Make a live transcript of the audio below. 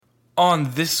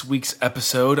On this week's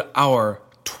episode, our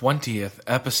 20th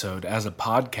episode as a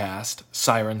podcast,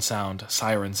 Siren Sound,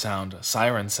 Siren Sound,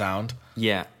 Siren Sound.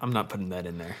 Yeah, I'm not putting that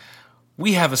in there.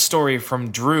 We have a story from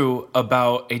Drew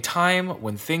about a time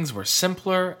when things were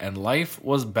simpler and life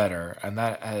was better, and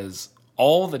that is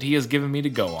all that he has given me to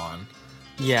go on.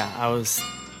 Yeah, I was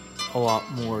a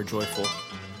lot more joyful,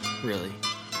 really.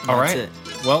 All right. It.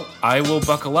 Well, I will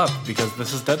buckle up because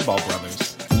this is Deadball Brothers.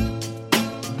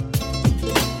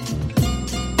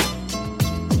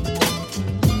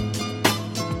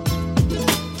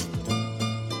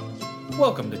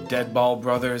 Welcome to Deadball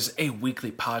Brothers, a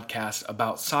weekly podcast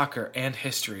about soccer and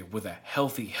history with a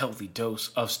healthy dose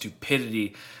of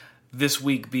stupidity. This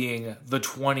week being the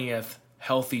 20th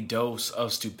healthy dose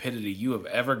of stupidity you have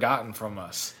ever gotten from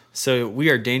us. So we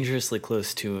are dangerously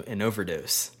close to an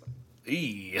overdose.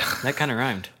 Eee. That kind of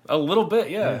rhymed. A little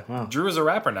bit, yeah. Wow. Drew is a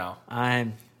rapper now.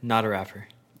 I'm not a rapper.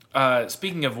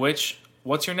 Speaking of which,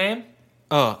 what's your name?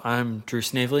 Oh, I'm Drew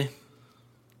Snavely.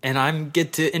 And I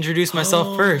get to introduce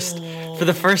myself first for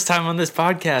the first time on this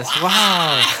podcast.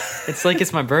 Wow. It's like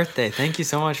it's my birthday. Thank you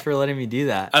so much for letting me do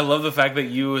that. I love the fact that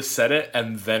you said it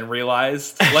and then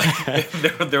realized like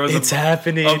there was It's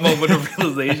happening. A moment of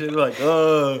realization. Like,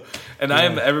 oh. And I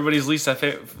am everybody's least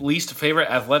favorite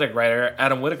athletic writer,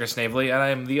 Adam Whitaker Snavely, and I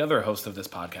am the other host of this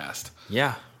podcast.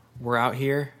 Yeah, we're out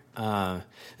here.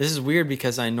 This is weird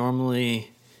because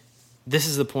this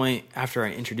is the point after I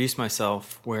introduce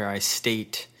myself where I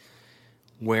state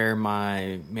where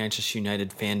my Manchester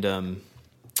United fandom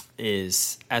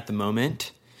is at the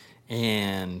moment.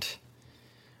 And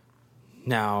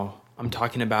now I'm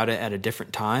talking about it at a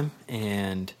different time.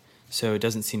 And so it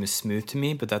doesn't seem as smooth to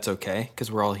me, but that's okay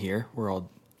because we're all here. We're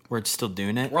still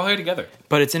doing it. We're all here together.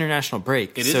 But it's international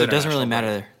break. So it doesn't really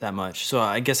matter that much. So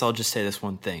I guess I'll just say this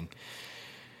one thing.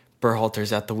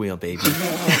 Berhalter's at the wheel, baby.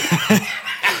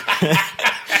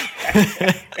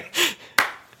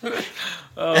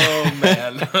 Oh,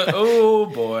 man. Oh,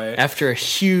 boy. After a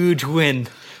huge win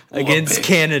against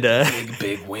Canada.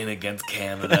 Big win against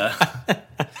Canada.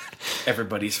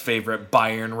 Everybody's favorite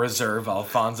Bayern reserve,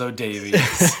 Alphonso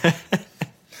Davies.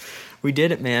 We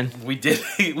did it, man. We did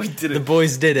it. The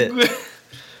boys did it.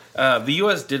 The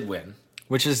U.S. did win.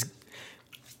 Which is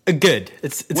good.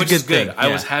 It's a good thing. I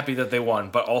was happy that they won,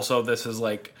 but also this is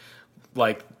like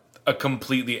a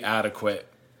completely adequate.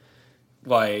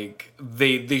 Like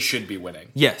they should be winning.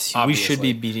 Yes, obviously. We should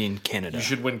be beating Canada. You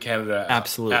should win Canada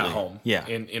absolutely at home. Yeah,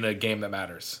 in a game that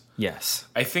matters. Yes,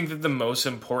 I think that the most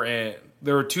important.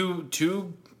 There are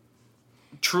two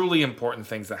truly important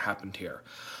things that happened here.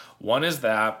 One is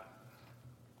that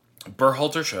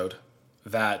Berhalter showed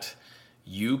that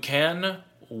you can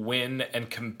win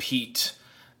and compete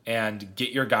and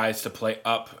get your guys to play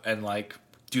up and like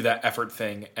do that effort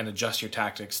thing and adjust your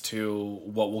tactics to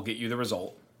what will get you the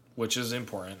result, which is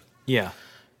important. Yeah.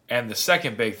 And the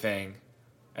second big thing,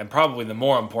 and probably the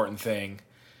more important thing,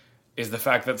 is the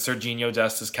fact that Sergiño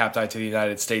Dest is capped to the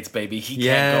United States, baby. He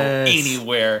can't go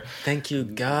anywhere. Thank you,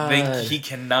 God. He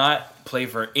cannot play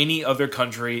for any other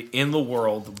country in the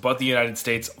world but the United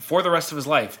States for the rest of his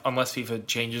life, unless FIFA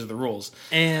changes the rules.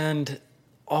 And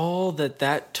all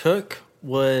that took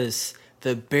was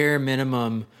the bare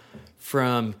minimum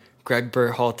from Greg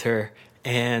Berhalter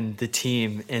and the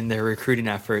team in their recruiting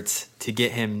efforts to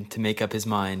get him to make up his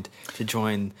mind to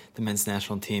join the men's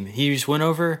national team. He just went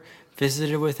over,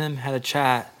 visited with him, had a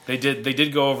chat. They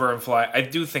did go over and fly. I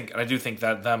do think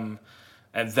that them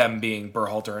being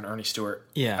Berhalter and Ernie Stewart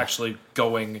actually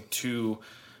going to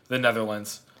the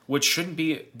Netherlands, which shouldn't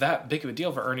be that big of a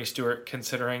deal for Ernie Stewart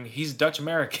considering he's Dutch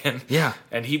American. Yeah.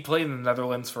 And he played in the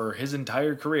Netherlands for his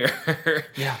entire career.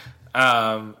 Yeah.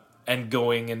 And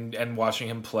going and watching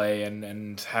him play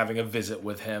and having a visit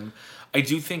with him. I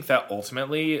do think that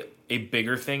ultimately a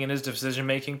bigger thing in his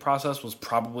decision-making process was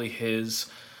probably his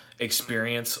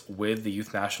experience with the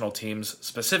youth national teams,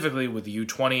 specifically with the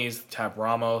U20s, Tab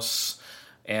Ramos,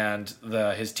 and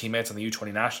his teammates on the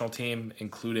U20 national team,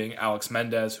 including Alex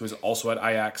Mendez, who is also at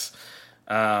Ajax.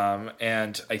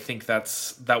 And I think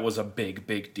that was a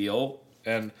big deal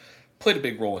and played a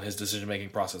big role in his decision-making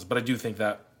process. But I do think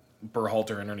that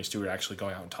Berhalter and Ernie Stewart actually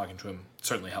going out and talking to him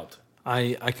certainly helped.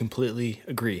 I completely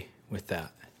agree with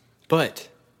that. But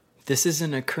this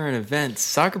isn't a current events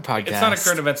soccer podcast. It's not a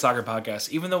current events soccer podcast,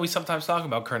 even though we sometimes talk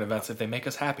about current events if they make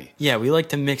us happy. Yeah, we like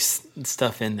to mix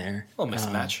stuff in there. A little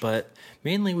mismatch. But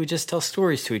mainly we just tell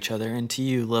stories to each other and to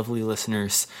you lovely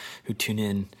listeners who tune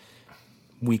in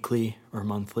weekly or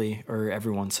monthly or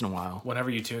every once in a while. Whenever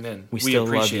you tune in, we still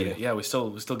appreciate love it. Yeah, we still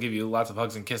give you lots of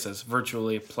hugs and kisses,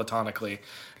 virtually, platonically,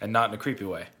 and not in a creepy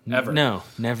way. Ever. No,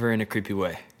 never in a creepy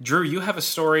way. Drew, you have a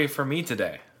story for me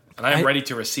today. and I am ready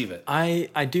to receive it.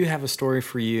 I do have a story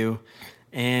for you,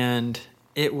 and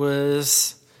it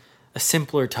was a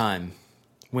simpler time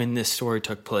when this story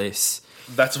took place.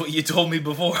 That's what you told me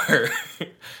before.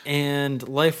 And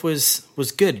life was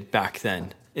good back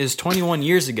then. It was 21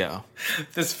 years ago.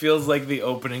 This feels like the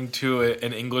opening to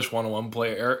an English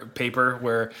 101 paper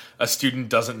where a student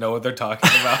doesn't know what they're talking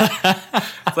about.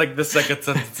 It's like the second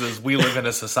sentence is, we live in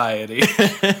a society.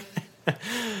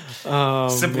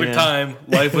 Simpler time,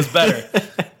 life was better.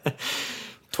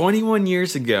 21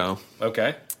 years ago.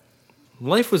 Okay.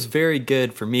 Life was very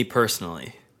good for me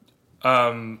personally.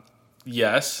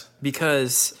 Yes.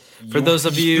 Because for those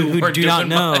of you who do not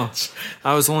know, much.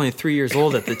 I was only 3 years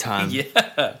old at the time.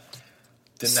 Yeah.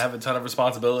 Didn't have a ton of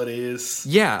responsibilities.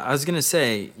 Yeah, I was going to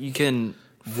say, you can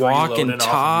walk and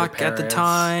talk at the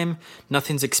time.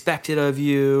 Nothing's expected of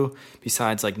you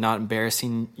besides like not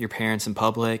embarrassing your parents in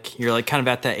public. You're like kind of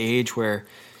at that age where...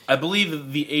 I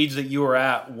believe the age that you were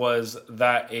at was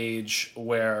that age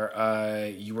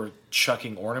where you were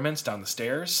chucking ornaments down the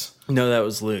stairs. No, that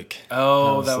was Luke.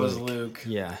 Oh, that was Luke.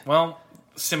 Yeah. Well,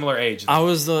 similar age. I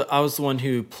was the one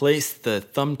who placed the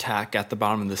thumbtack at the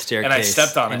bottom of the staircase. And I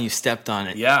stepped on it. And you stepped on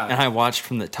it. Yeah. And I watched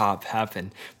from the top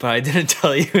happen. But I didn't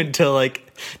tell you until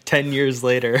like 10 years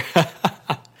later.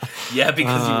 Yeah,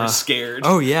 because you were scared.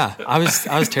 Oh, yeah. I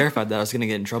was terrified that I was going to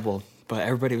get in trouble. But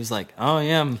everybody was like, oh,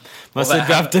 yeah, must have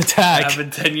dropped a tack. That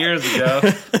happened 10 years ago.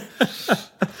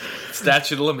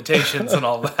 Statute of limitations and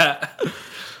all that.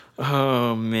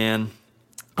 Oh, man.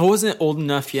 I wasn't old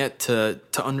enough yet to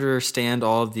understand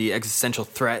all of the existential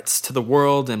threats to the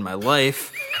world and my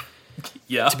life.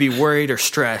 Yeah. To be worried or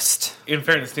stressed. In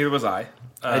fairness, neither was I.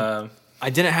 I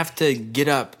didn't have to get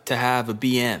up to have a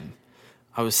BM.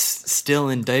 I was still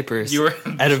in diapers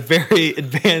at a very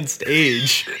advanced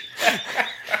age.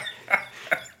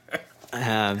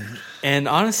 And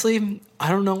honestly, I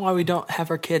don't know why we don't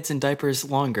have our kids in diapers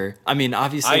longer. I mean,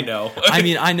 obviously, I know.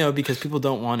 I know because people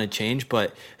don't want to change,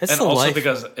 but it's the life. And also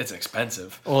because it's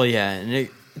expensive. Well, yeah, and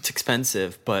it's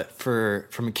expensive, but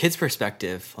from a kid's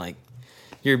perspective, like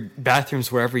your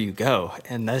bathroom's wherever you go,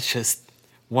 and that's just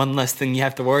one less thing you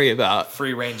have to worry about.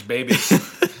 Free range babies.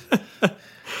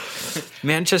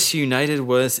 Manchester United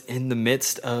was in the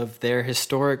midst of their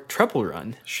historic treble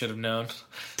run. Should have known.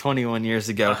 21 years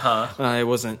ago. Uh-huh. I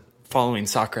wasn't following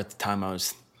soccer at the time. I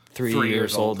was three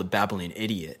years old, a babbling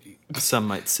idiot, some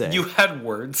might say. You had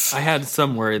words. I had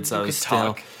some words. I was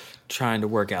still talk. trying to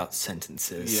work out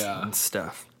sentences Yeah. and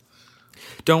stuff.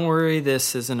 Don't worry,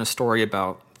 this isn't a story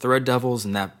about the Red Devils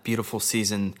and that beautiful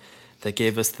season that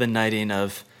gave us the knighting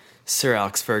of Sir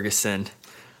Alex Ferguson.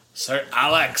 Sir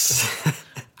Alex.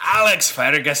 Alex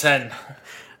Ferguson.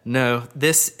 No,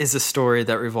 this is a story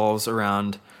that revolves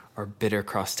around our bitter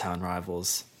crosstown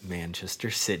rivals, Manchester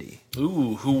City.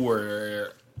 Ooh, who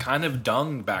were kind of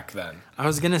dung back then. I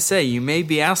was going to say, you may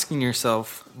be asking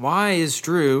yourself, why is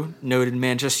Drew, noted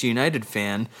Manchester United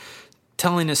fan,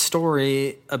 telling a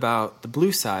story about the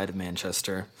blue side of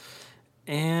Manchester?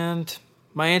 And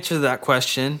my answer to that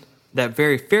question, that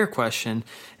very fair question,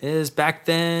 is back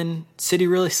then, City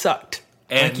really sucked.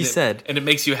 Like you said. And it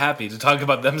makes you happy to talk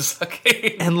about them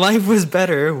sucking. And life was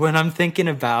better when I'm thinking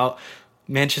about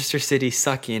Manchester City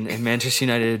sucking and Manchester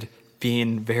United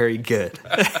being very good.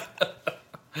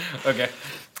 Okay.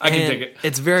 I can take it.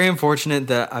 It's very unfortunate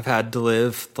that I've had to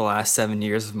live the last 7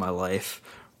 years of my life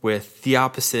with the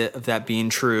opposite of that being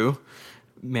true.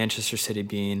 Manchester City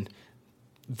being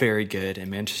very good and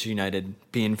Manchester United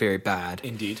being very bad.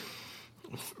 Indeed.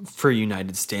 For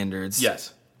United standards.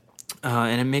 Yes.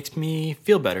 And it makes me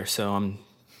feel better, so I'm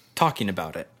talking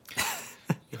about it.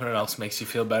 You know what else makes you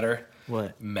feel better?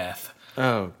 What? Meth.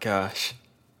 Oh, gosh.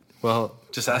 Well,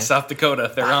 just ask South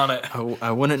Dakota. They're on it.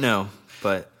 I wouldn't know,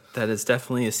 but that is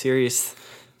definitely a serious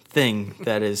thing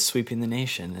that is sweeping the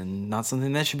nation and not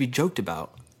something that should be joked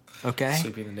about. Okay?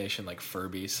 Sweeping the nation like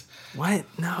Furbies. What?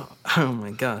 No. Oh,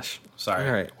 my gosh. Sorry.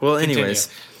 All right. Well, Continue. anyways.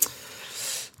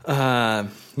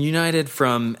 United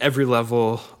from every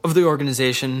level of the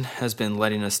organization has been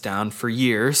letting us down for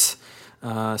years.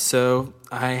 So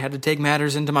I had to take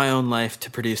matters into my own life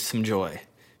to produce some joy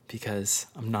because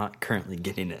I'm not currently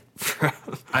getting it from...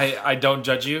 I don't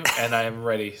judge you, and I am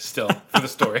ready still for the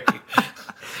story.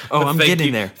 I'm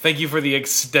getting there. Thank you for the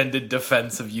extended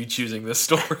defense of you choosing this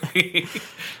story.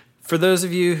 For those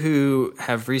of you who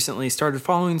have recently started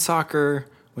following soccer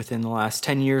within the last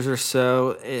 10 years or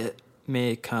so, it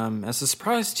may come as a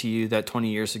surprise to you that 20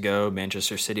 years ago,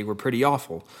 Manchester City were pretty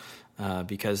awful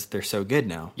because they're so good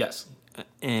now. Yes.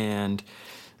 And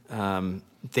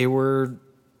they were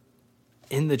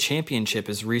in the championship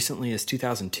as recently as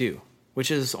 2002.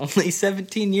 which is only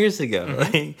 17 years ago.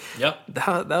 Like, Yep.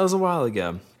 that was a while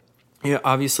ago.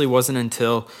 Obviously wasn't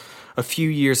until a few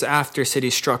years after City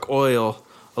struck oil,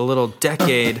 a little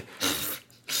decade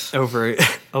over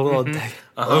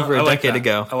over a decade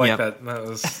ago. I like that. That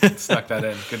was stuck that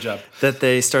in. Good job. That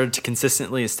they started to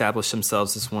consistently establish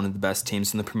themselves as one of the best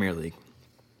teams in the Premier League.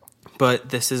 But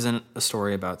this isn't a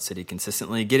story about City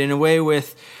consistently getting away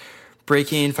with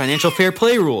breaking financial fair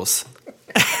play rules.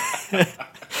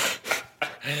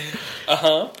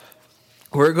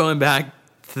 We're going back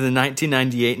to the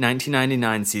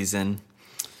 1998-1999 season,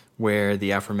 where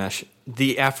the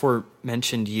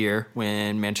aforementioned year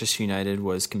when Manchester United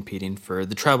was competing for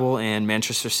the treble and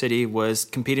Manchester City was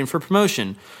competing for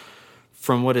promotion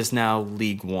from what is now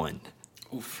League One.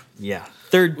 Oof. Yeah,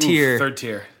 third tier. Third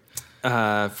tier.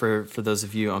 For those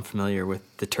of you unfamiliar with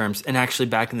the terms, and actually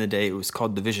back in the day it was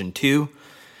called Division 2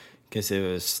 because it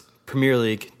was Premier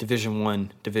League, Division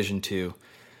 1, Division 2.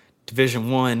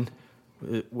 Division 1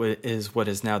 is what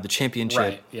is now the Championship.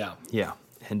 Right, yeah. Yeah,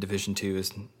 and Division 2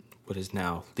 is what is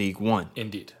now League 1.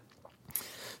 Indeed.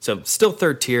 So still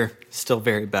third tier, still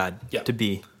very bad Yeah. to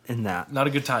be in that Not a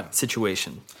good time.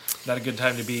 situation. Not a good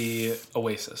time to be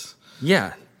Oasis.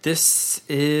 Yeah, this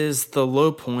is the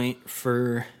low point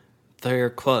for their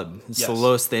club. It's the Yes.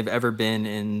 lowest they've ever been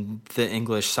in the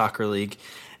English Soccer League.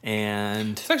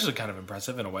 And It's actually kind of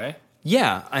impressive in a way.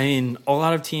 yeah, I mean, a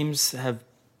lot of teams have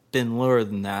been lower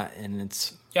than that, and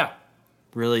it's Yeah.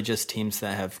 really just teams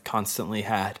that have constantly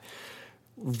had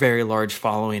very large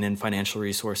following and financial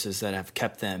resources that have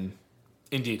kept them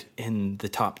Indeed. in the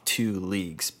top two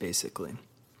leagues, basically.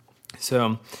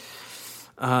 So,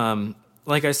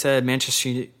 like I said,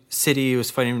 Manchester City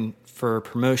was fighting for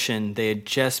promotion. They had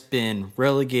just been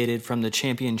relegated from the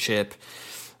Championship,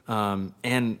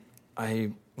 and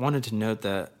I wanted to note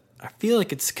that I feel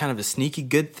like it's kind of a sneaky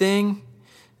good thing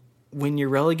when you're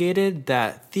relegated,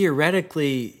 that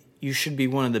theoretically you should be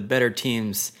one of the better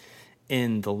teams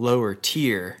in the lower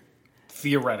tier.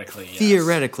 Theoretically, yes.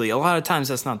 Theoretically, a lot of times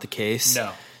that's not the case.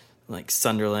 No. Like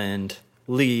Sunderland,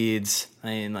 Leeds.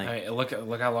 Look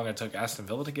how long it took Aston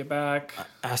Villa to get back.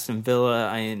 Aston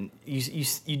Villa.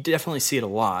 You definitely see it a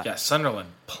lot. Yeah, Sunderland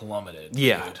plummeted.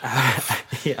 Yeah.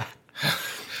 Dude. Yeah.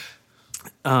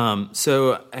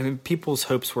 So people's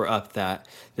hopes were up that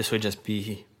this would just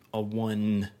be a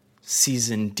one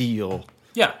season deal.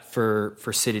 Yeah. For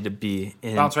City to be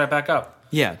in. Bounce right back up.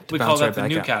 Yeah. We call that the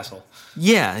Newcastle.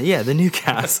 Yeah, the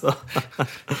Newcastle.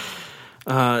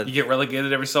 You get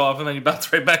relegated every so often, then you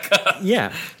bounce right back up.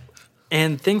 Yeah.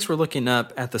 And things were looking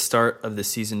up at the start of the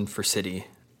season for City.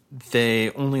 They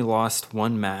only lost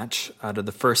one match out of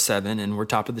the first 7 and were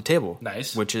top of the table.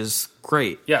 Nice. Which is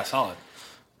great. Yeah, solid.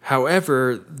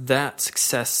 However, that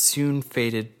success soon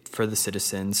faded for the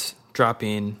Citizens,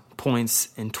 dropping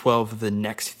points in 12 of the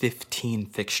next 15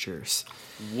 fixtures.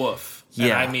 Woof. Yeah.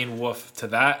 And I mean woof to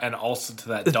that and also to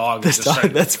that dog This that just dog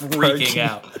started that's freaking barking.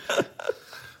 out.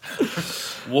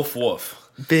 Woof, woof.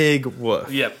 Big woof.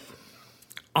 Yep.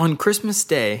 On Christmas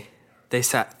Day, they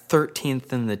sat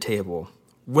 13th in the table,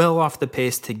 well off the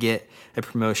pace to get a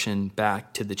promotion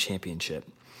back to the Championship.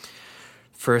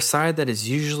 For a side that is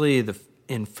usually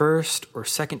in first or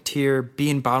second tier,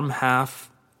 being bottom half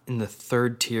in the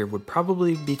third tier would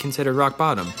probably be considered rock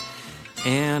bottom.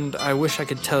 And I wish I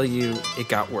could tell you it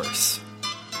got worse.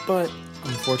 But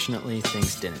unfortunately,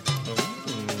 things didn't.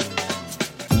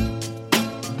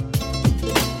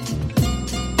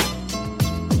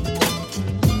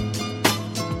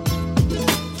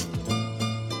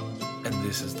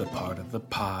 This is the part of the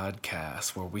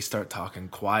podcast where we start talking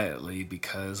quietly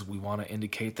because we want to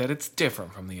indicate that it's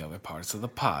different from the other parts of the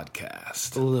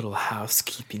podcast. A little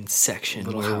housekeeping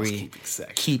section where we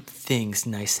keep things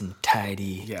nice and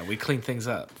tidy. Yeah, we clean things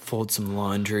up. Fold some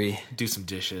laundry. Do some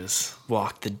dishes.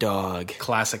 Walk the dog.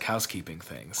 Classic housekeeping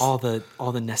things. All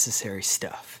the necessary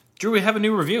stuff. Drew, we have a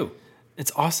new review.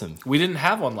 It's awesome. We didn't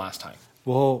have one last time.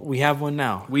 Well, we have one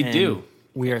now. We do.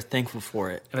 We are thankful for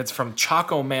it. And it's from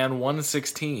Choco Man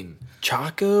 116.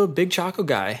 Choco, big Choco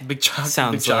guy. Big Choco.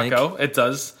 Sounds Big Choco. It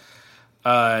does.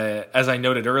 As I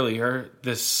noted earlier,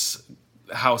 this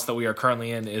house that we are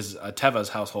currently in is a Teva's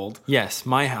household. Yes,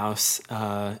 my house,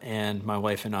 and my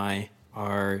wife and I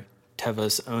are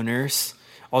Teva's owners.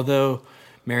 Although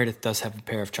Meredith does have a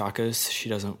pair of Chacos, she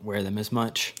doesn't wear them as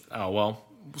much. Oh well.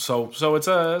 So it's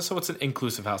an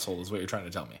inclusive household is what you're trying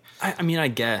to tell me. I mean, I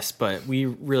guess, but we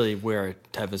really wear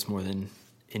Tevas more than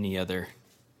any other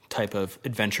type of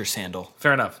adventure sandal.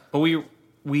 Fair enough. But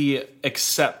we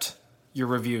accept your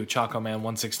review, Choco Man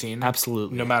 116.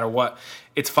 Absolutely. No matter what.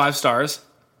 It's 5 stars,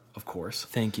 of course.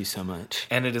 Thank you so much.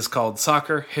 And it is called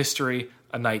Soccer History: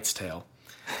 A Knight's Tale.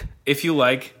 If you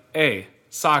like A,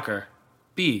 soccer,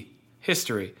 B,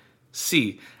 history,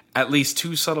 C, at least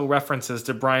 2 subtle references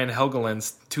to Brian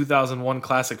Helgeland's 2001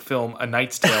 classic film A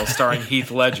Knight's Tale starring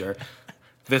Heath Ledger,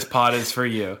 this pod is for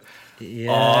you.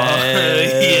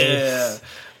 Yeah.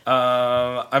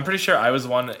 I'm pretty sure I was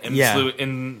one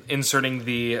inserting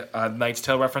the Knight's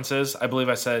Tale references. I believe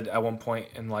I said at one point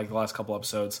in like the last couple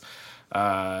episodes,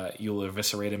 you'll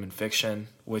eviscerate him in fiction,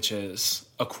 which is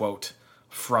a quote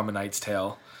from A Knight's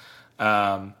Tale.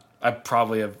 I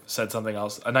probably have said something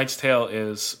else. A Knight's Tale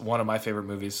is one of my favorite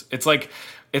movies. It's like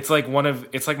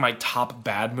my top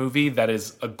bad movie that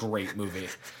is a great movie.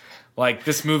 Like,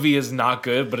 this movie is not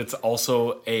good, but it's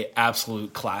also a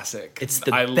absolute classic. It's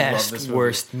the best,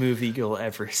 worst movie you'll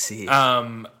ever see.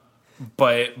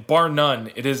 But bar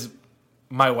none, it is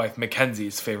my wife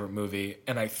Mackenzie's favorite movie,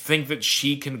 and I think that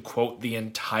she can quote the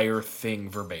entire thing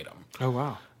verbatim. Oh,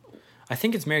 wow. I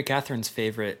think it's Mary Catherine's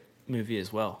favorite movie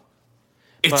as well.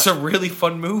 It's a really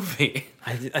fun movie.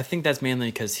 I think that's mainly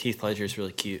because Heath Ledger is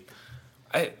really cute.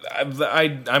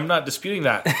 I'm not disputing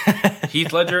that.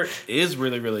 Heath Ledger is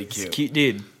really, really cute. He's a cute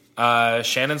dude.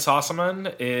 Shannon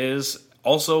Sossamon is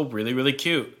also really, really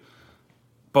cute.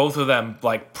 Both of them,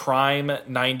 like prime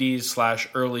 90s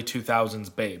 / early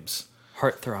 2000s babes.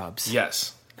 Heartthrobs.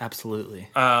 Yes. Absolutely.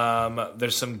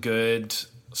 There's some good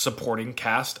supporting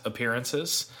cast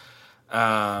appearances.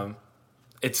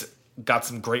 It's got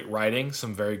some great writing,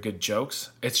 some very good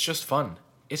jokes. It's just fun.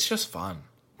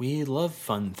 We love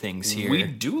fun things here. We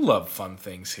do love fun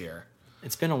things here.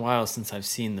 It's been a while since I've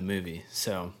seen the movie,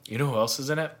 so... You know who else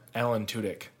is in it? Alan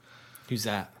Tudyk. Who's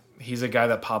that? He's a guy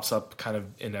that pops up kind of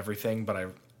in everything, but I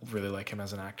really like him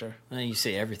as an actor. You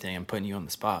say everything, I'm putting you on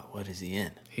the spot. What is he in?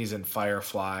 He's in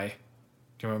Firefly. Do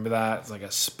you remember that? It's like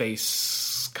a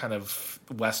space kind of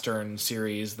Western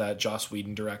series that Joss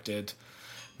Whedon directed.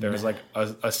 There was like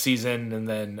a season and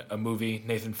then a movie.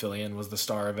 Nathan Fillion was the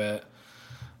star of it.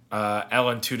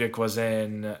 Alan Tudyk was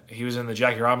in the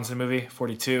Jackie Robinson movie,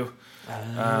 42,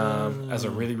 as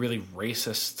a really, really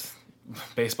racist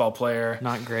baseball player.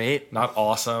 Not great. Not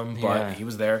awesome, but he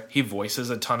was there. He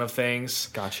voices a ton of things.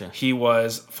 Gotcha. He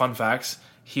was, fun facts,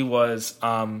 he was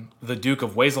the Duke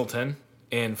of Weaselton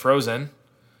in Frozen.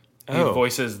 He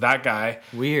voices that guy.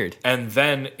 Weird. And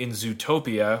then in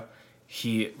Zootopia,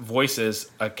 he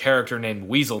voices a character named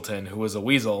Weaselton, who was a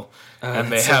weasel, and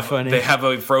they have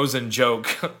a Frozen joke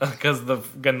because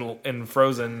in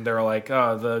Frozen they're like,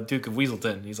 "Oh, the Duke of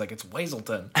Weaselton." He's like, "It's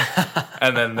Weaselton,"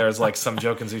 and then there's like some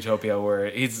joke in Zootopia where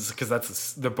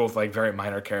they're both like very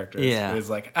minor characters. Yeah, it's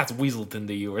like that's Weaselton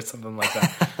to you or something like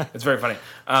that. It's very funny.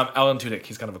 Alan Tudyk,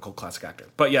 he's kind of a cult classic actor.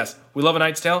 But yes, we love A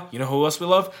Knight's Tale. You know who else we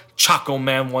love? Choco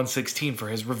Man 116 for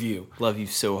his review. Love you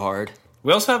so hard.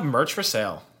 We also have merch for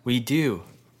sale. We do.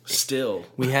 Still.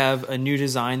 We have a new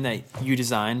design that you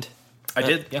designed. I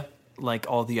did, yeah. Like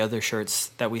all the other shirts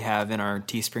that we have in our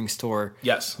Teespring store.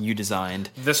 Yes. You designed.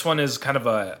 This one is kind of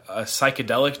a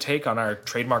psychedelic take on our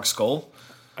trademark skull.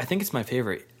 I think it's my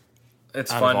favorite.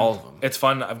 It's out fun. Of all of them. It's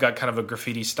fun. I've got kind of a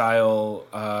graffiti style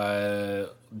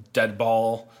dead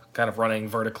ball kind of running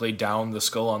vertically down the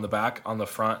skull on the back, on the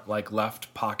front, like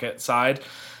left pocket side.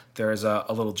 There's a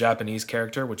little Japanese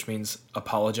character, which means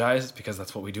apologize, because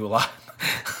that's what we do a lot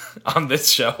on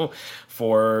this show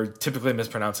for typically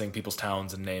mispronouncing people's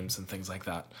towns and names and things like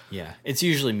that. Yeah, it's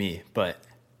usually me, but...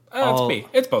 it's me.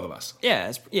 It's both of us. Yeah,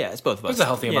 it's both of us. There's a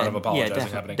healthy amount of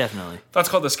apologizing happening. Definitely. That's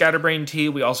called the Scatterbrain Tee.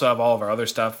 We also have all of our other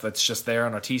stuff that's just there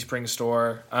on our Teespring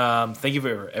store. Thank you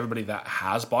for everybody that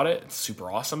has bought it. It's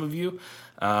super awesome of you.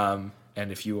 And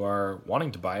if you are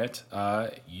wanting to buy it,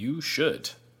 you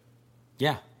should.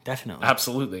 Yeah. Definitely.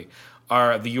 Absolutely.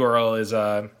 The URL is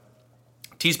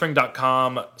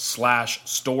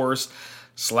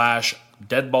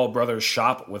teespring.com/stores/Deadball Brothers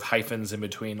Shop with hyphens in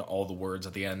between all the words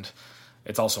at the end.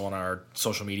 It's also on our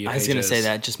social media pages. I was going to say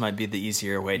that just might be the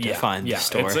easier way to find the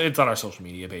store. It's on our social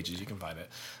media pages. You can find it.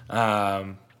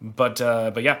 But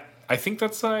yeah, I think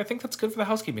that's good for the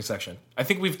housekeeping section. I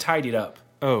think we've tidied up.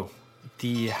 Oh.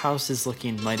 The house is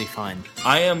looking mighty fine.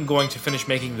 I am going to finish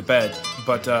making the bed,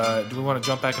 but do we want to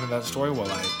jump back into that story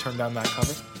while I turn down that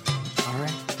cover? All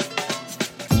right.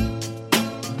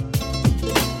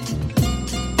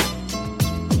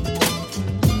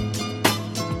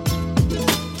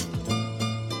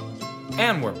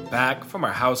 And we're back from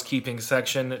our housekeeping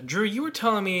section. Drew, you were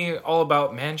telling me all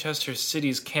about Manchester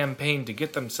City's campaign to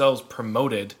get themselves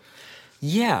promoted.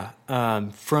 Yeah,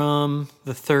 from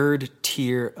the third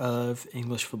tier of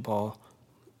English football,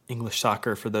 English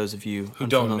soccer, for those of you who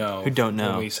don't know.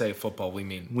 When we say football, we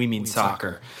mean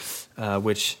soccer.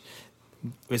 Which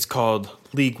is called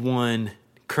League One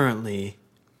currently,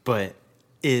 but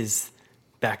is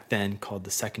back then called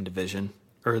the second division,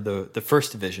 or the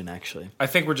first division, actually. I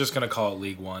think we're just going to call it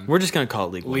League One. We're just going to call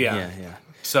it League One. Yeah. Yeah.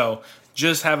 So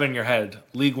just have it in your head,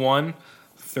 League One,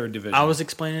 third division. I was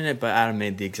explaining it, but Adam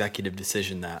made the executive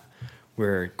decision that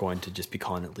we're going to just be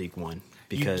calling it League One.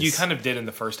 Because you kind of did in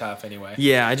the first half anyway.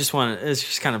 Yeah, I just want it's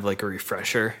just kind of like a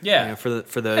refresher. Yeah. For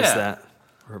those that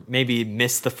or maybe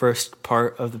missed the first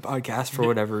part of the podcast for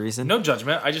whatever reason. No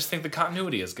judgment. I just think the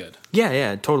continuity is good.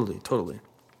 Yeah, totally.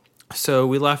 So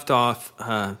we left off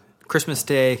Christmas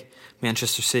Day,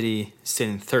 Manchester City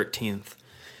sitting 13th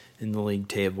in the league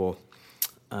table,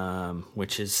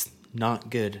 which is not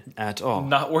good at all.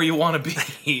 Not where you want to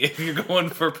be if you're going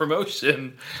for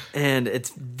promotion. And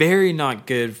it's very not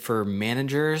good for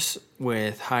managers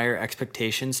with higher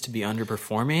expectations to be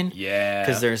underperforming. Yeah.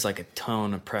 Because there's like a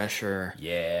ton of pressure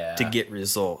to get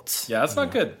results. Yeah, that's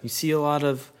not good. You see a lot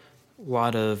of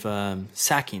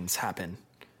sackings happen.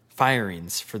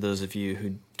 Firings, for those of you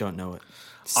who don't know it.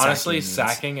 Honestly,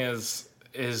 sacking is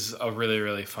a really,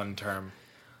 really fun term.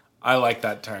 I like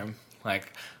that term.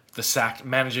 Like, the sacked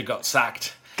manager got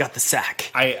sacked. Got the sack.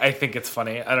 I think it's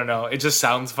funny. I don't know. It just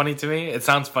sounds funny to me. It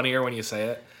sounds funnier when you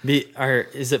say it.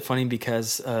 Is it funny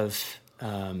because of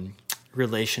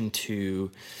relation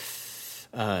to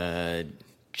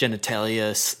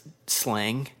genitalia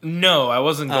slang? No, I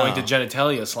wasn't going to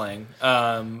genitalia slang.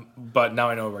 But now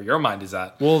I know where your mind is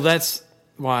at. Well, that's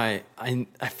why I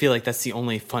feel like that's the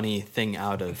only funny thing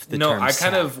out of the term. No, I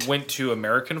kind of went to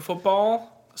American football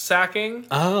sacking.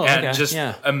 Oh, and okay. just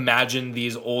imagine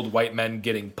these old white men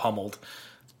getting pummeled.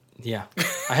 Yeah.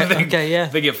 They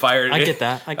get fired. I get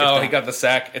that. He got the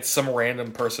sack. It's some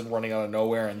random person running out of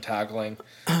nowhere and tackling.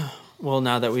 Well,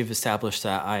 now that we've established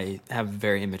that, I have a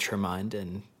very immature mind,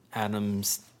 and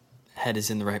Adam's head is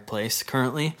in the right place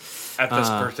currently. At this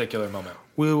particular moment.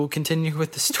 We will continue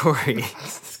with the story.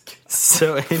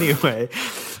 So anyway,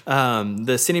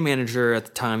 the city manager at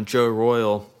the time, Joe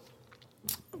Royal,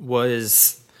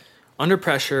 was under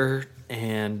pressure,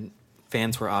 and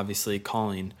fans were obviously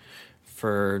calling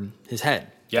for his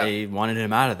head. Yeah. They wanted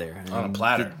him out of there. On a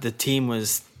platter. The team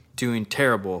was doing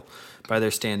terrible by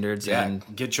their standards. Yeah,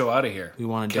 and get Joe out of here. we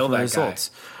wanted Kill different that results.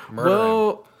 Guy.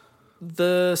 Murder him.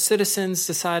 The citizens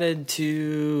decided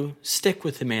to stick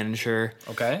with the manager.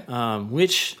 Okay.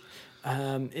 Which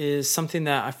is something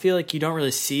that I feel like you don't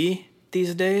really see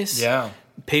these days. Yeah.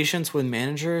 Patience with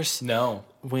managers. No.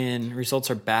 When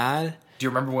results are bad. Do you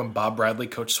remember when Bob Bradley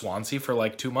coached Swansea for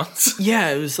like 2 months? Yeah,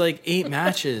 it was like 8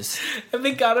 matches. And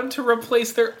they got him to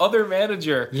replace their other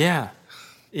manager. Yeah,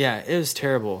 it was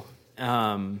terrible.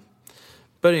 But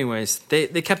anyways, they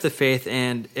kept the faith,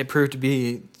 and it proved to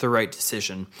be the right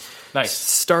decision. Nice.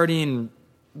 Starting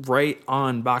right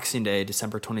on Boxing Day,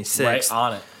 December 26th. Right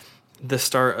on it. The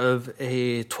start of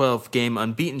a 12-game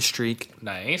unbeaten streak.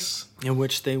 Nice. In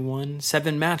which they won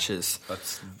 7 matches.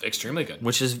 That's extremely good.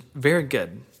 Which is very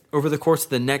good. Over the course of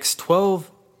the next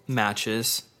 12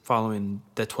 matches, following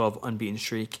the 12 unbeaten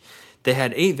streak, they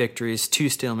had 8 victories, 2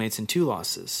 stalemates, and 2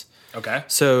 losses. Okay.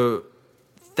 So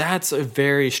that's a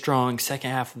very strong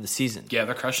second half of the season. Yeah,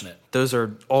 they're crushing it. Those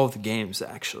are all of the games,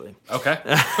 actually. Okay.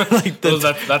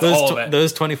 That's all of it.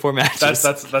 Those 24 matches.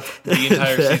 That's the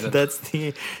entire season. That's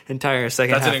the entire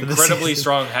second half of the season. That's an incredibly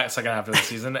strong second half of the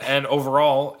season. And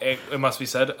overall, it must be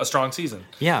said, a strong season.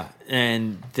 Yeah,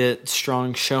 and the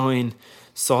strong showing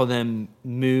saw them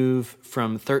move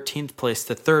from 13th place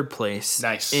to 3rd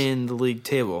place in the league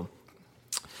table.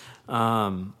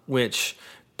 Which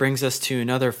brings us to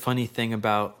another funny thing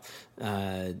about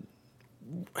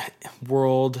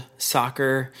world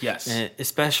soccer. Yes.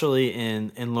 Especially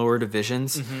in lower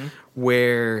divisions,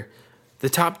 where the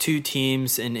top 2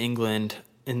 teams in England,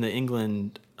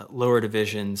 lower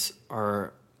divisions,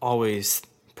 are always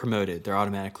promoted. They're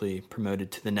automatically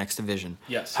promoted to the next division.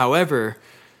 Yes. However,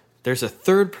 there's a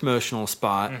 3rd promotional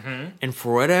spot, and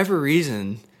for whatever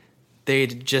reason, they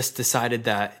just decided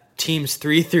that teams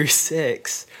 3 through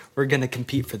 6 were going to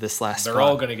compete for this last spot. They're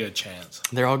all going to get a chance.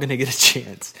 They're all going to get a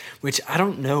chance, which I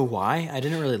don't know why. I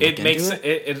didn't really look into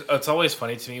it. It's always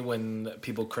funny to me when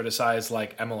people criticize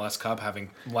like MLS Cup having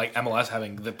the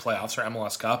playoffs or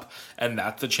MLS Cup, and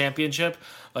that's the championship.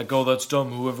 Like, oh, that's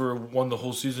dumb. Whoever won the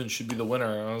whole season should be the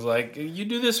winner. And I was like, you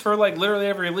do this for like literally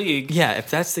every league. Yeah, if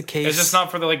that's the case, it's just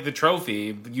not for the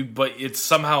trophy. But it's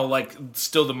somehow like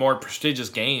still the more prestigious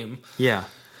game. Yeah.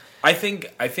 I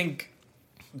think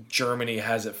Germany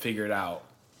has it figured out,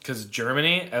 because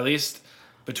Germany, at least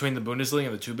between the Bundesliga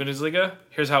and the 2 Bundesliga,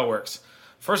 here's how it works.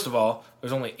 First of all,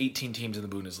 there's only 18 teams in the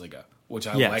Bundesliga, which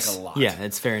I like a lot. Yeah,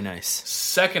 it's very nice.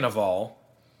 Second of all,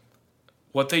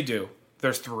 what they do,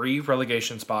 there's 3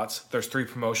 relegation spots, there's 3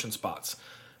 promotion spots.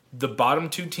 The bottom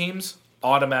 2 teams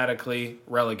automatically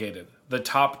relegated. The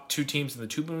top 2 teams in the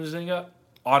 2 Bundesliga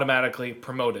automatically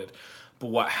promoted. But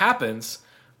what happens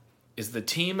is the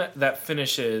team that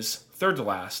finishes third to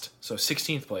last, so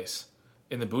 16th place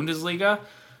in the Bundesliga,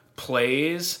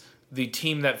 plays the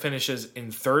team that finishes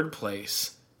in third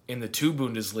place in the 2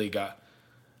 Bundesliga.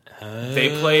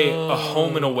 They play a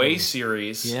home and away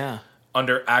series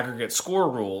under aggregate score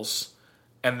rules,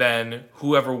 and then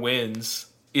whoever wins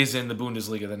is in the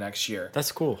Bundesliga the next year.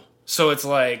 That's cool. So it's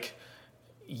like,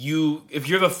 if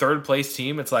you're the third place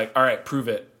team, it's like, all right, prove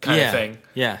it kind of thing.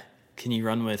 Yeah. Can you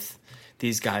run with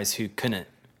these guys who couldn't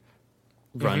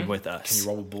run with us? Can you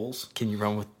run with bulls? Can you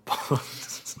run with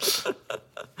bulls?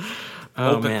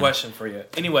 Open question for you.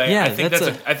 Anyway, I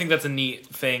think that's a neat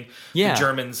thing. Yeah. The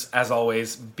Germans, as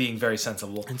always, being very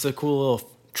sensible. It's a cool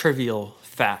little trivial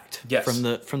fact from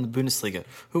the Bundesliga,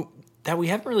 that we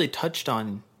haven't really touched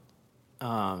on.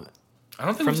 I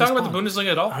don't think we've talked about the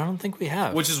Bundesliga at all. I don't think we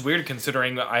have. Which is weird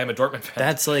considering that I am a Dortmund fan.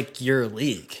 That's like your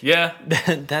league. Yeah.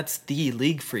 That's the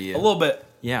league for you. A little bit.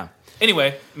 Yeah.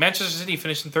 Anyway, Manchester City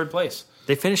finished in third place.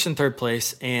 They finished in third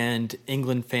place, and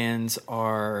England fans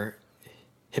are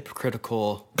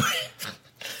hypocritical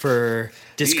for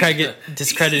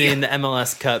discrediting the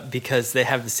MLS Cup because they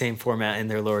have the same format in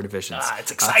their lower divisions.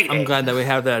 It's exciting. I'm glad that we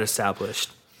have that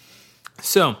established.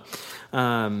 So,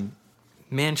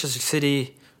 Manchester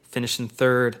City finished in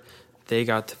third. They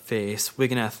got to face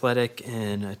Wigan Athletic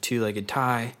in a 2-legged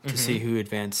tie to see who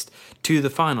advanced to the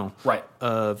final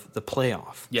of the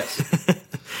playoff. Yes.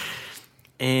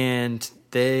 And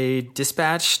they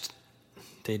defeated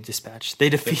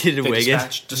Wigan.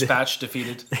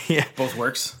 Defeated. Yeah. Both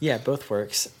works. Yeah, both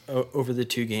works. Over the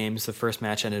 2 games, the first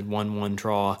match ended 1-1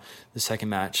 draw. The second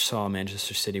match saw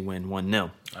Manchester City win 1-0.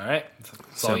 All right.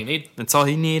 That's all you need. That's all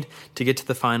you need to get to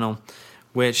the final,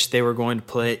 which they were going to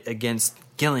play against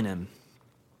Gillingham.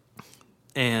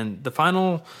 And the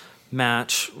final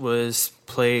match was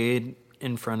played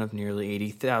in front of nearly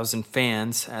 80,000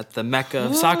 fans at the Mecca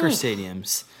of soccer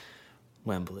stadiums,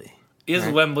 Wembley. Is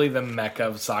Wembley the Mecca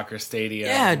of soccer stadiums?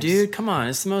 Yeah, dude, come on.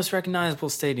 It's the most recognizable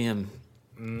stadium.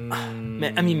 I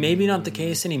mean, maybe not the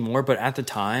case anymore, but at the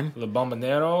time. La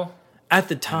Bombonera? At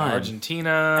the time. Argentina?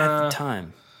 At the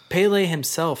time. Pele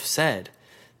himself said,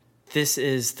 this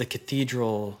is the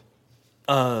cathedral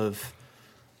of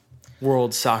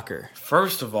world soccer.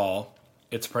 First of all,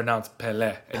 it's pronounced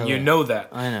Pelé, and you know that.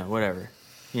 I know, whatever.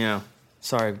 You know,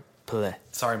 sorry, Pelé.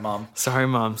 Sorry, Mom. Sorry,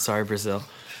 Mom. Sorry, Brazil.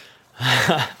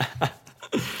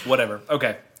 Whatever.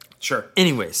 Okay, sure.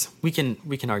 Anyways, we can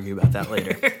argue about that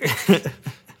later.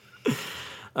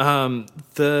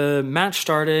 The match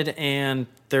started, and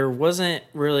there wasn't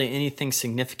really anything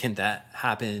significant that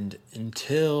happened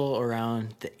until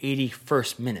around the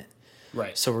 81st minute.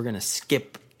 Right. So we're going to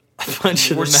skip a bunch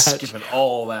of the match. We're skipping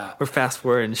all that. We're fast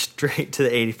forwarding straight to the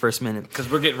 81st minute. Because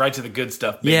we're getting right to the good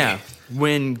stuff, baby. Yeah.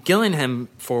 When Gillingham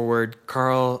forward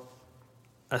Carl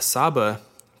Asaba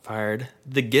fired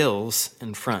the Gills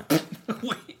in front.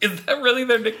 Wait, is that really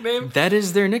their nickname? That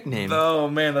is their nickname. Oh,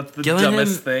 man, that's the Gillingham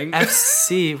dumbest thing.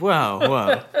 FC.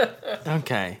 Whoa.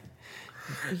 Okay.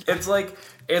 It's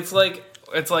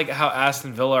like how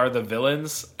Aston Villa are the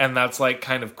villains, and that's like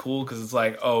kind of cool because it's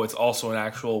like, oh, it's also an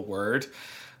actual word.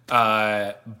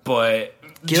 But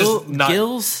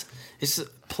Gills is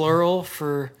plural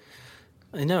for.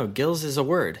 I know Gills is a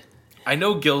word. I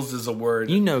know Gills is a word.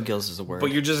 You know Gills is a word.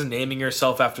 But you're just naming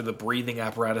yourself after the breathing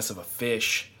apparatus of a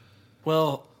fish.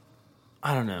 Well,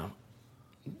 I don't know.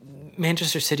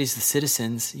 Manchester City's the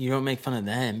Citizens. You don't make fun of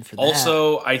them for that.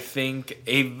 Also, I think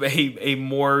a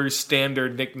more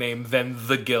standard nickname than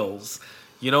the Gills.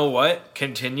 You know what?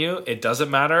 Continue. It doesn't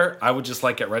matter. I would just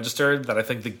like it registered that I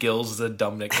think the Gills is a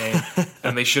dumb nickname,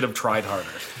 and they should have tried harder.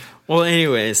 Well,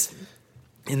 anyways,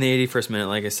 in the 81st minute,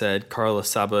 like I said, Carlos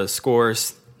Saba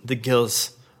scores. The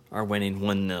Gills are winning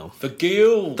 1-0. The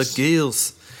Gills! The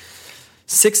Gills.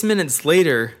 6 minutes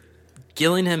later,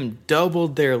 Gillingham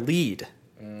doubled their lead.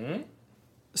 Mm-hmm.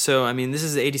 So, I mean, this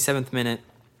is the 87th minute,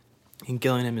 and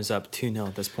Gillingham is up 2-0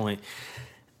 at this point.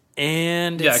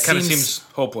 And it kind of seems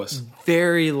hopeless.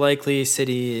 Very likely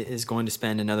City is going to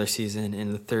spend another season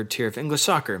in the third tier of English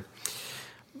soccer.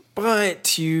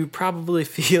 But you probably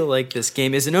feel like this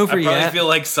game isn't over yet. I probably feel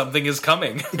like something is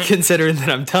coming. Considering that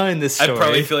I'm telling this story. I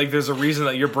probably feel like there's a reason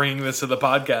that you're bringing this to the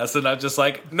podcast and not just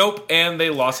like, nope, and they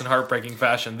lost in heartbreaking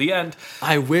fashion. The end.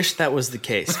 I wish that was the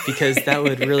case because that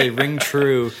would really ring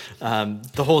true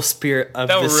the whole spirit of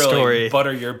this story. That would really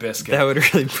butter your biscuit. That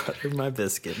would really butter my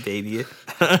biscuit, baby.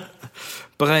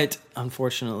 But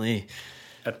unfortunately,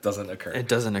 that doesn't occur. It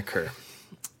doesn't occur.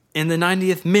 In the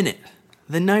 90th minute,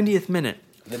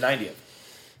 The 90th.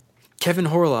 Kevin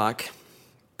Horlock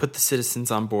put the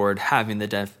citizens on board, having the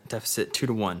deficit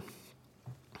 2-1.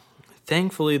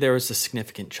 Thankfully, there was a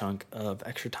significant chunk of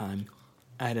extra time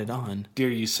added on. Dare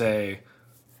you say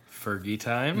Fergie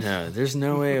time? No, there's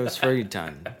no way it was Fergie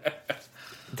time.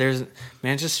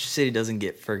 Manchester City doesn't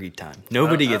get Fergie time.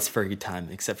 Nobody gets Fergie time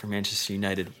except for Manchester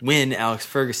United when Alex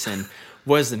Ferguson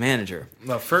was the manager.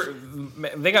 Well,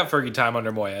 they got Fergie time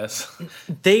under Moyes.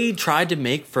 They tried to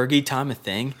make Fergie time a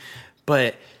thing,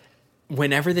 but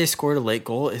whenever they scored a late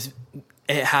goal, it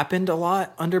happened a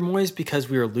lot under Moyes because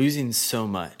we were losing so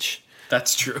much.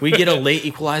 That's true. We get a late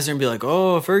equalizer and be like,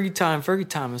 oh, Fergie time, Fergie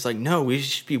time. It's like, no, we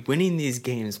should be winning these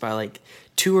games by like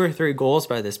 2 or 3 goals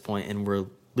by this point, and we're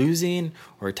losing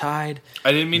or tied.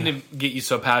 I didn't mean to get you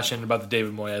so passionate about the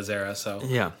David Moyes era, so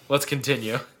let's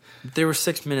continue. There were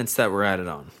 6 minutes that were added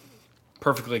on.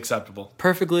 Perfectly acceptable.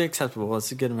 Perfectly acceptable.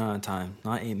 That's a good amount of time.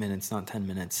 Not 8 minutes, not 10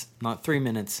 minutes, not 3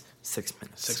 minutes, 6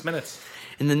 minutes. 6 minutes.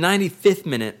 In the 95th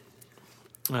minute,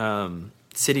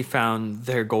 City found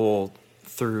their goal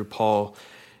through Paul,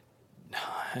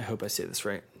 I hope I say this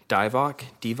right, Divock?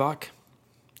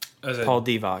 Paul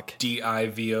Divock.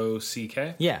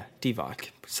 Divock? Yeah, Divock.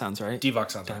 Sounds right. Divock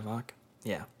sounds right. Divock.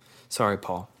 Yeah. Sorry,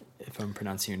 Paul, if I'm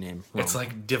pronouncing your name wrong. It's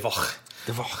like Divock.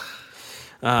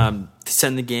 To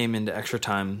send the game into extra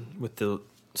time with the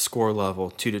score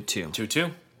level 2-2.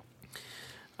 2-2.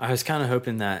 I was kind of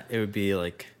hoping that it would be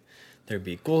like there'd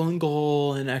be golden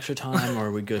goal in extra time,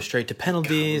 or we'd go straight to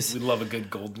penalties. God, we love a good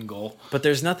golden goal. But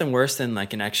there's nothing worse than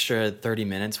like an extra 30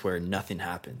 minutes where nothing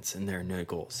happens and there are no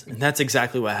goals. And that's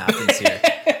exactly what happens here.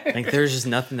 Like there's just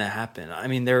nothing that happened. I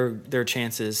mean, there are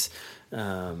chances.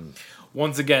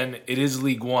 Once again, it is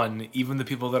League One. Even the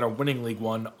people that are winning League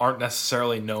One aren't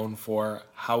necessarily known for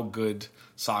how good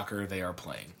soccer they are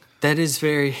playing. That is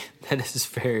very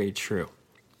true.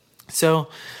 So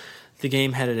the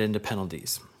game headed into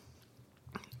penalties.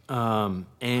 The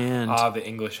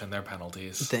English and their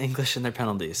penalties. The English and their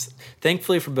penalties.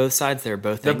 Thankfully for both sides, they're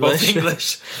both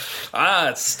English.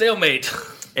 It's stalemate.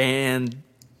 And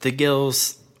the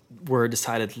Gills were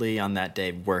decidedly on that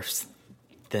day worse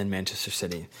than Manchester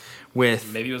City.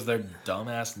 Maybe it was their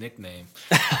dumbass nickname.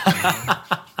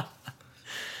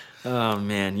 Oh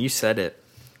man, you said it.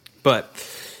 But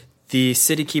the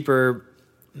City keeper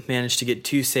managed to get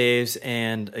 2 saves,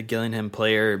 and a Gillingham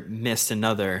player missed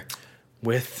another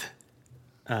with,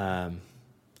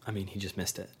 he just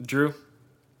missed it. Drew,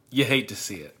 you hate to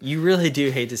see it. You really do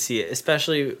hate to see it,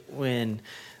 especially when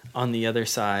on the other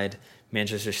side,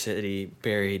 Manchester City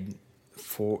buried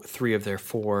 3 of their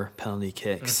 4 penalty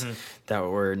kicks that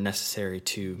were necessary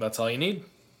to. That's all you need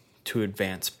to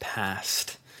advance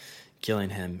past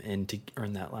Gillingham and to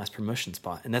earn that last promotion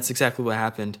spot. And that's exactly what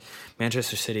happened.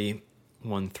 Manchester City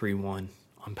won 3-1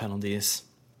 on penalties.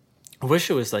 I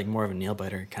wish it was like more of a nail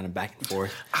biter, kind of back and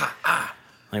forth,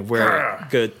 like where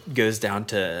it goes down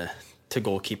to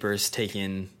goalkeepers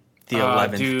taking the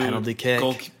 11th penalty kick.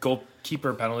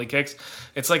 Goalkeeper penalty kicks.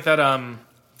 It's like that.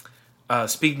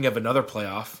 Speaking of another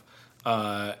playoff,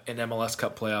 in MLS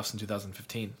Cup playoffs in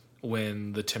 2015,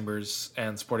 when the Timbers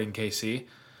and Sporting KC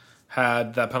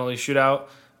had that penalty shootout,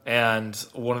 and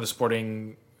one of the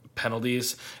Sporting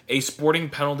penalties, a Sporting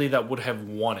penalty that would have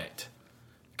won it,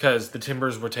 because the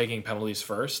Timbers were taking penalties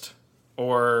first,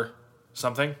 or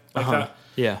something like that.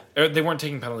 Yeah. They weren't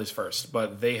taking penalties first,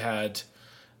 but they had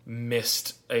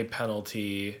missed a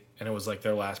penalty, and it was like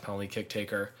their last penalty kick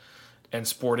taker. And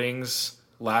Sporting's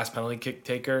last penalty kick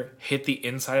taker hit the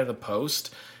inside of the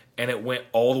post, and it went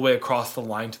all the way across the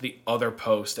line to the other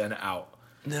post and out.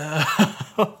 No.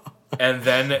 And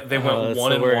then they went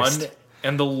 1-1.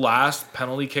 And the last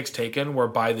penalty kicks taken were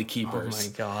by the keepers.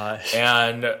 Oh my gosh.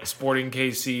 And Sporting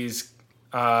KC's...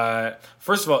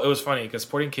 first of all, it was funny because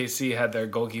Sporting KC had their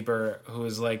goalkeeper who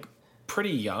was like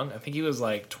pretty young. I think he was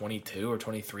like 22 or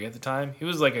 23 at the time. He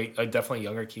was like a definitely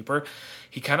younger keeper.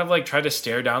 He kind of like tried to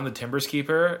stare down the Timbers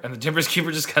keeper, and the Timbers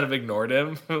keeper just kind of ignored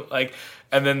him.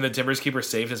 And then the Timbers keeper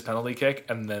saved his penalty kick,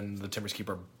 and then the Timbers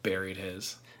keeper buried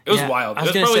his. It was wild. It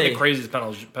was probably the craziest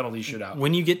penalty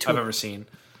shootout I've ever seen.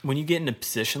 When you get in a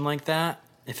position like that,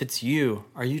 if it's you,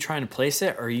 are you trying to place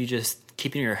it, or are you just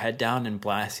keeping your head down and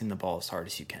blasting the ball as hard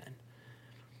as you can?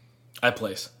 I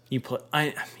place. You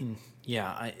play.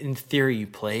 In theory you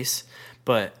place,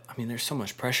 but I mean, there's so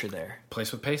much pressure there.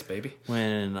 Place with pace, baby.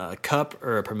 When a cup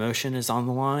or a promotion is on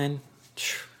the line.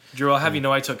 Drew, I'll have you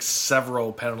know I took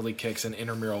several penalty kicks in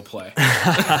intramural play.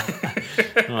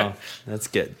 Well, that's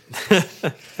good.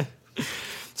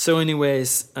 So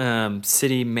anyways,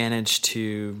 City managed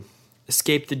to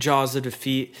escape the jaws of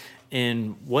defeat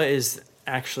in what is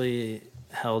actually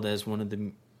held as one of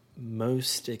the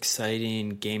most exciting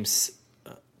games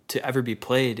to ever be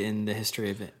played in the history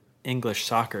of English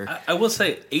soccer. I will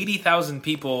say 80,000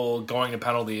 people going to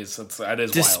penalties. That is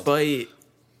wild. Despite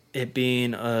it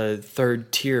being a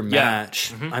third tier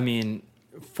match, I mean,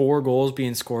 4 goals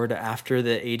being scored after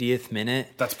the 80th minute.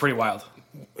 That's pretty wild.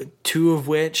 2 of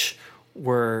which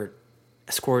were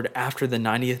scored after the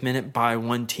 90th minute by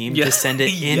one team to send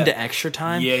it into extra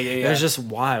time. It was just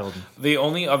wild. The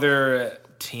only other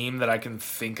team that I can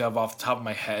think of off the top of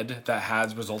my head that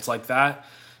has results like that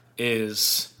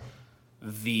is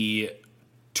the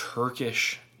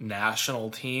Turkish national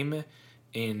team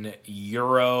in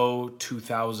Euro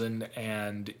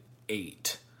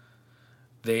 2008.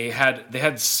 They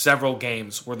had several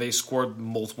games where they scored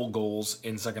multiple goals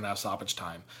in second half stoppage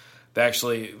time. They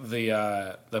actually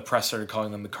the press started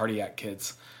calling them the cardiac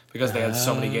kids because they had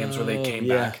so many games where they came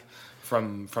back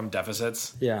from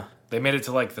deficits. Yeah. They made it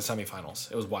to like the semifinals.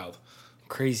 It was wild.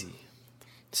 Crazy.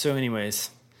 So anyways,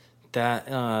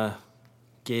 that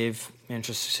gave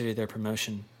Manchester City their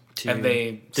promotion to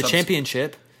the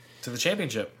championship. To the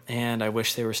championship. And I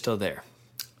wish they were still there.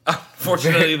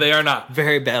 Fortunately, they are not.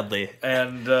 Very badly.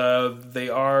 And they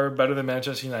are better than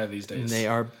Manchester United these days. They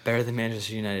are better than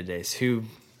Manchester United days, who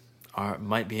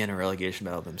might be in a relegation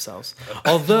battle themselves.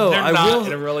 Although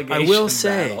I will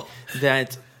say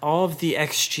that all of the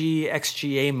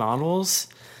XGA models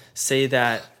say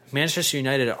that Manchester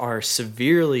United are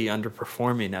severely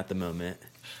underperforming at the moment.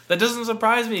 That doesn't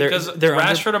surprise me because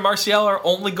Rashford and Martial are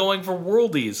only going for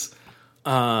worldies.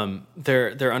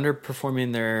 They're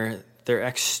underperforming their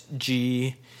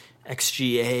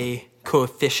XGA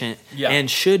coefficient and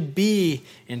should be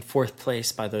in 4th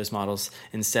place by those models.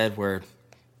 Instead, we're,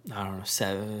 I don't know,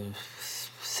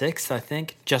 6th, I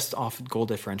think, just off goal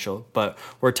differential. But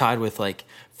we're tied with like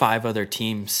 5 other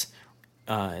teams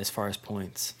as far as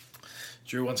points.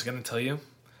 Drew, once again to tell you,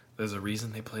 there's a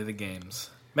reason they play the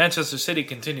games. Manchester City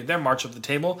continued their march up the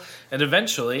table, and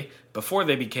eventually, before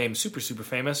they became super, super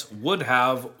famous, would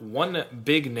have one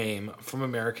big name from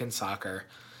American soccer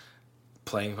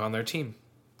playing on their team.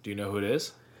 Do you know who it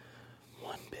is?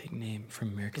 One big name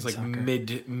from American soccer. It's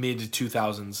like mid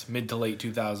 2000s, mid to late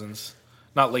 2000s.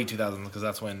 Not late 2000s, because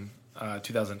that's when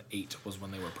 2008 was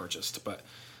when they were purchased, but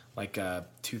like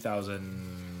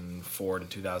 2004 to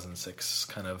 2006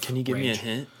 kind of. Can you give me a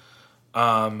hint?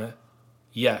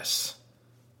 Yes.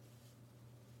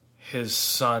 His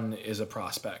son is a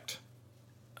prospect.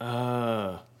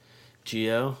 Gio?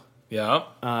 Yep.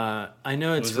 I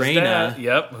know it's Reyna.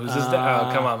 Yep. Who's his dad?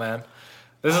 Oh, come on, man.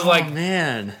 This is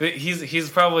man. He's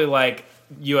probably like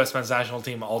U.S. men's national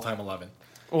team all-time 11.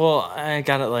 Well, I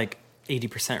got it like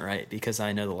 80% right because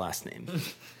I know the last name.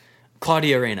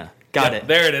 Claudio Reyna. Got it.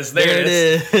 There it is. There it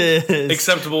is.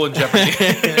 Acceptable in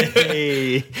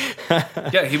Jeopardy.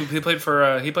 Yeah, he played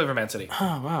for Man City.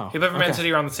 Oh wow. He played for Man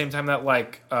City around the same time that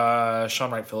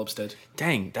Sean Wright Phillips did.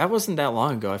 Dang, that wasn't that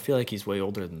long ago. I feel like he's way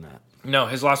older than that. No,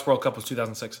 his last World Cup was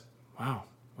 2006. Wow.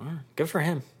 Good for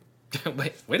him.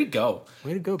 Way to go.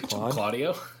 Way to go, Good Claude. job,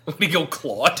 Claudio. Way to go,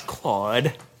 Claude.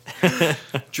 Claude.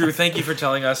 Drew, thank you for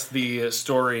telling us the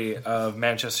story of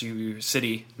Manchester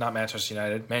City, not Manchester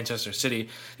United, Manchester City,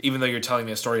 even though you're telling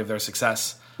me a story of their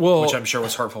success, which I'm sure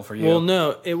was hurtful for you. Well,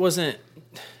 no, it wasn't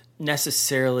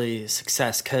necessarily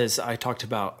success because I talked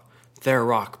about their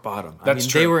rock bottom. That's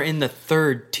true. They were in the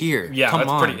 3rd tier. Yeah, Come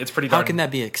on. It's pretty How darn. can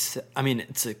that be it's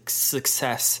a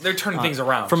success. They're turning things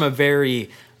around. From a very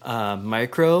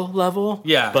micro level,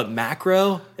 but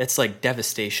macro, it's like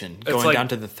devastation going down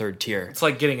to the 3rd tier. It's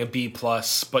like getting a B+,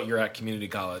 but you're at community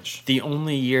college. The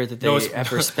only year that they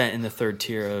ever spent in the 3rd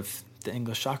tier of the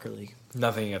English Soccer League.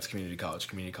 Nothing against community college.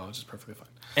 Community college is perfectly fine.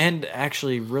 And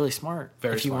actually really smart.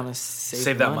 Very if you smart. want to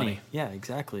save that money. Yeah,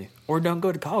 exactly. Or don't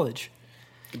go to college.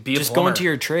 Just go into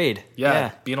your trade.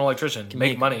 Yeah, be an electrician.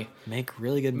 Make money. Make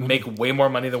really good money. Make way more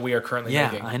money than we are currently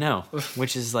making. Yeah, I know.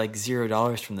 Which is like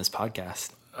 $0 from this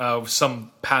podcast.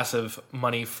 Some passive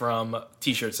money from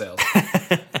T-shirt sales.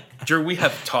 Drew, we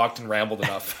have talked and rambled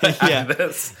enough after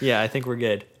this. Yeah, I think we're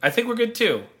good. I think we're good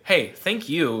too. Hey, thank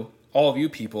you, all of you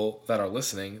people that are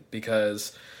listening,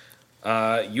 because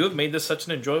you have made this such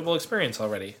an enjoyable experience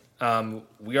already.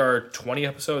 We are 20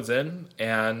 episodes in,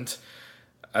 and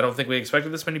I don't think we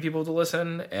expected this many people to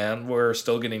listen, and we're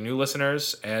still getting new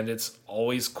listeners, and it's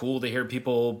always cool to hear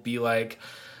people be like,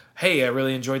 hey, I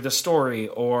really enjoyed this story,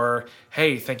 or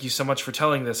hey, thank you so much for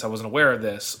telling this, I wasn't aware of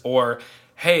this, or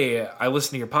hey, I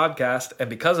listened to your podcast, and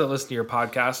because I listened to your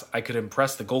podcast, I could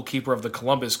impress the goalkeeper of the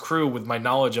Columbus Crew with my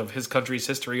knowledge of his country's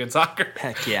history in soccer.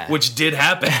 Heck yeah. Which did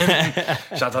happen.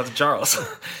 Shout out to Charles.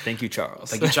 Thank you,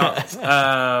 Charles. Thank you, Charles.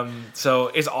 So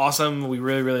it's awesome. We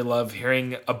really, really love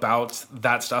hearing about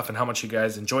that stuff and how much you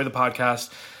guys enjoy the podcast.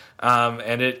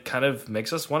 And it kind of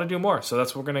makes us want to do more. So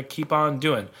that's what we're going to keep on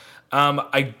doing.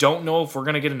 I don't know if we're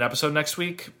going to get an episode next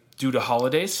week due to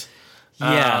holidays.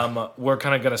 Yeah. We're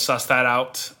kind of going to suss that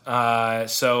out.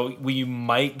 So we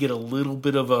might get a little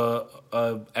bit of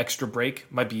a extra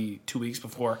break. Might be 2 weeks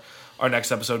before our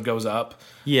next episode goes up.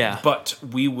 Yeah. But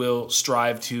we will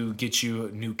strive to get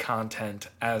you new content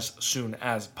as soon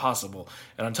as possible.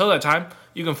 And until that time,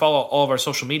 you can follow all of our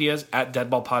social medias at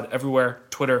DeadballPod everywhere,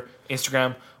 Twitter,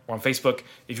 Instagram, or on Facebook.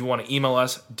 If you want to email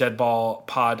us,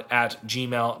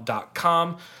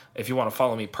 deadballpod@gmail.com. If you want to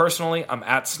follow me personally, I'm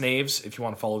at Snaves. If you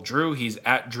want to follow Drew, he's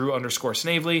at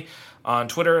Drew_Snavely. On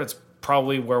Twitter, it's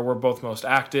probably where we're both most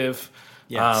active.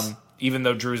 Yes. Even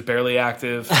though Drew's barely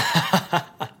active.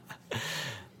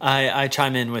 I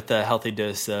chime in with a healthy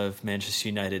dose of Manchester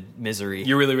United misery.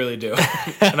 You really, really do.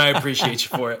 And I appreciate you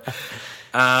for it.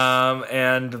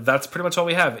 And that's pretty much all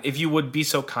we have. If you would be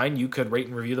so kind, you could rate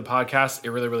and review the podcast. It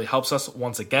really, really helps us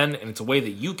once again. And it's a way that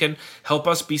you can help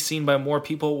us be seen by more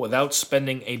people without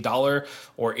spending $1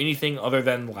 or anything other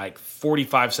than like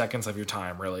 45 seconds of your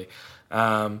time, really.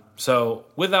 So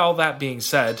with all that being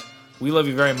said, we love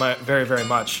you very, very, very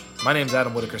much. My name's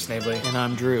Adam Whitaker Snavely. And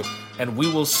I'm Drew. And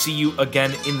we will see you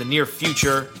again in the near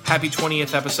future. Happy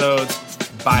 20th episodes.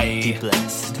 Bye. Be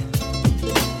blessed.